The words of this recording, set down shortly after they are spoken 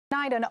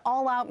Tonight, an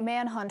all-out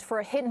manhunt for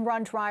a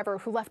hit-and-run driver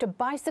who left a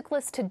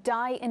bicyclist to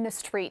die in the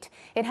street.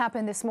 It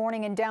happened this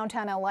morning in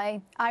downtown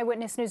L.A.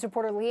 Eyewitness News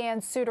reporter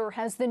Leanne Suter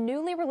has the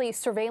newly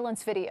released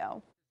surveillance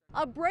video.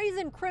 A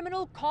brazen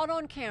criminal caught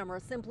on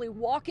camera simply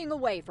walking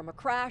away from a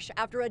crash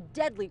after a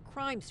deadly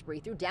crime spree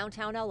through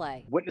downtown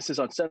L.A. Witnesses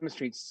on 7th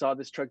Street saw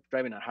this truck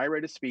driving at a high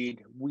rate of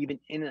speed, weaving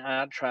in and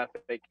out of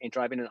traffic and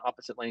driving in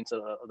opposite lanes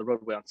of the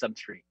roadway on 7th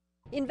Street.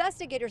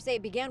 Investigators say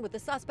it began with the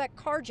suspect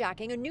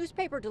carjacking a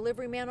newspaper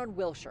delivery man on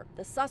Wilshire.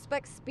 The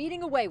suspect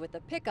speeding away with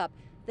the pickup,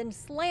 then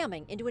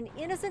slamming into an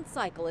innocent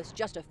cyclist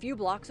just a few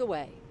blocks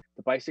away.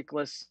 The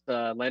bicyclist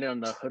landed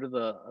on the hood of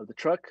the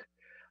truck.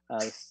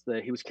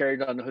 He was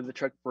carried on the hood of the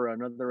truck for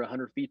another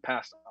 100 feet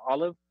past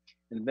Olive,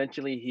 and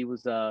eventually he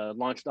was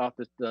launched off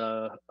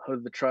the hood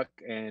of the truck,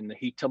 and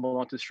he tumbled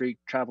onto the street,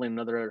 traveling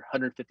another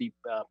 150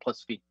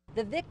 plus feet.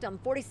 The victim,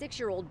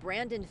 46-year-old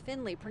Brandon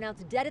Finley,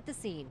 pronounced dead at the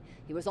scene.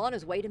 He was on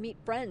his way to meet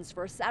friends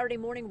for a Saturday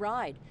morning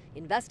ride.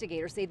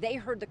 Investigators say they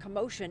heard the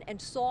commotion and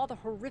saw the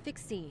horrific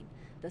scene.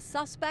 The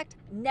suspect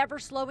never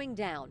slowing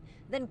down,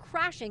 then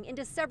crashing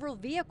into several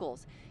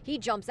vehicles. He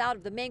jumps out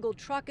of the mangled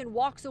truck and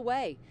walks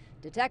away.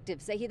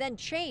 Detectives say he then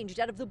changed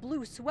out of the blue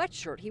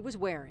sweatshirt he was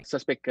wearing.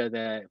 Suspect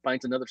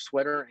finds another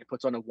sweater and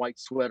puts on a white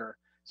sweater.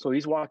 So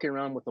he's walking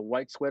around with a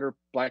white sweater,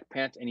 black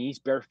pants, and he's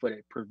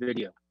barefooted per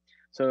video.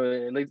 So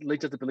it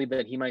leads us to believe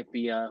that he might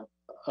be a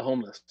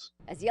homeless.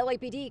 As the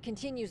LAPD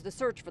continues the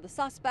search for the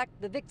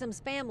suspect, the victim's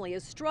family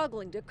is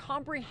struggling to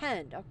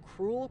comprehend a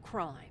cruel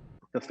crime.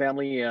 The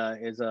family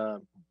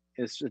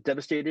is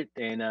devastated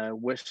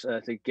and wish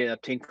to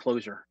obtain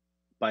closure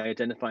by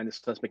identifying the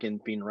suspect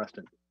and being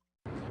arrested.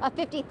 A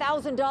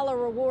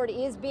 $50,000 reward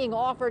is being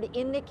offered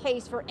in the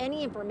case for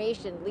any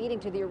information leading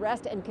to the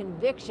arrest and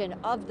conviction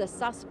of the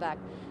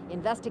suspect.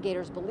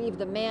 Investigators believe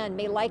the man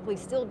may likely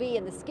still be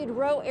in the Skid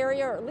Row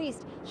area, or at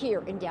least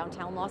here in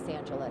downtown Los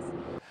Angeles.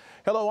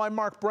 Hello, I'm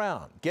Mark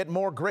Brown. Get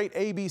more great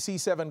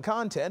ABC7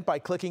 content by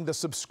clicking the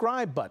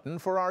subscribe button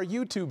for our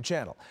YouTube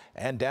channel,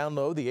 and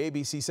download the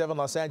ABC7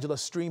 Los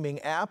Angeles streaming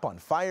app on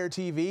Fire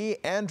TV,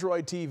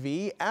 Android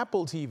TV,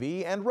 Apple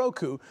TV, and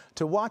Roku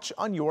to watch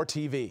on your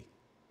TV.